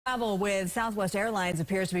Travel with Southwest Airlines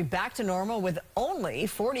appears to be back to normal with only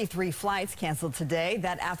 43 flights canceled today.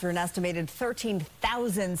 That after an estimated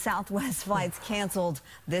 13,000 Southwest flights canceled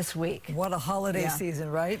this week. What a holiday season,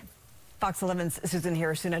 right? Fox 11's Susan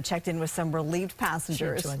Hirosuna checked in with some relieved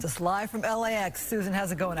passengers. She joins us live from LAX. Susan,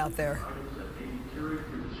 how's it going out there?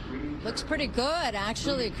 Looks pretty good,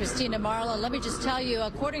 actually, Christina Marlowe. Let me just tell you,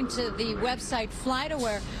 according to the website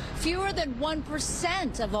FlightAware, fewer than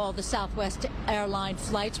 1% of all the Southwest Airlines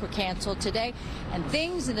flights were canceled today. And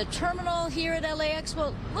things in the terminal here at LAX,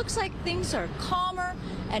 well, looks like things are calmer.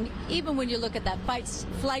 And even when you look at that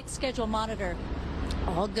flight schedule monitor,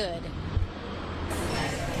 all good.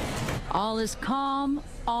 All is calm,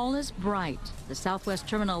 all is bright. The Southwest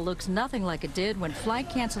terminal looks nothing like it did when flight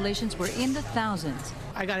cancellations were in the thousands.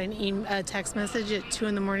 I got a text message at 2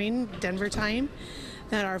 in the morning, Denver time,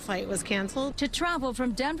 that our flight was canceled. To travel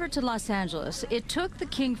from Denver to Los Angeles, it took the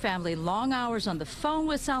King family long hours on the phone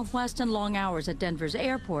with Southwest and long hours at Denver's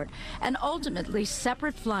airport, and ultimately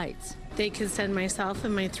separate flights. They could send myself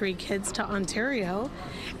and my 3 kids to Ontario,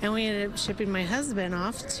 and we ended up shipping my husband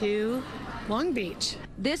off to Long Beach.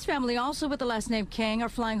 This family, also with the last name King, are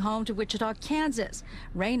flying home to Wichita, Kansas.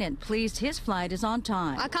 Rainin pleased his flight is on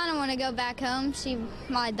time. I kind of want to go back home, see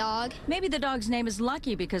my dog. Maybe the dog's name is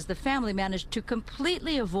Lucky because the family managed to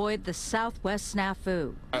completely avoid the Southwest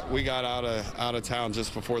snafu. We got out of town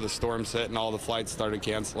just before the storms hit and all the flights started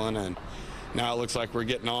canceling, and now it looks like we're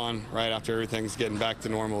getting on right after everything's getting back to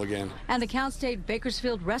normal again. And the Cal State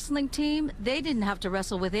Bakersfield wrestling team, they didn't have to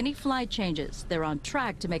wrestle with any flight changes. They're on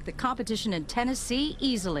track to make the competition in Tennessee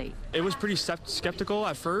easily. It was pretty skeptical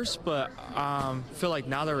at first, but I feel like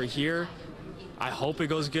now that we're here, I hope it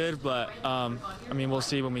goes good, but I mean, we'll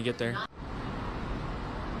see when we get there.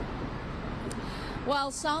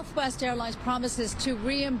 Well, Southwest Airlines promises to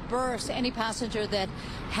reimburse any passenger that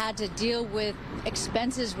had to deal with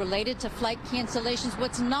expenses related to flight cancellations.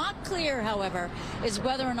 What's not clear, however, is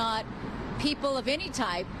whether or not people of any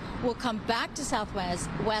type will come back to Southwest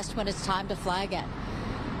when it's time to fly again.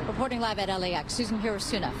 Reporting live at LAX, Susan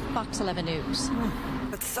Hirosuna, Fox 11 News.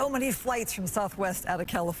 With so many flights from Southwest out of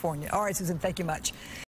California. All right, Susan, thank you much.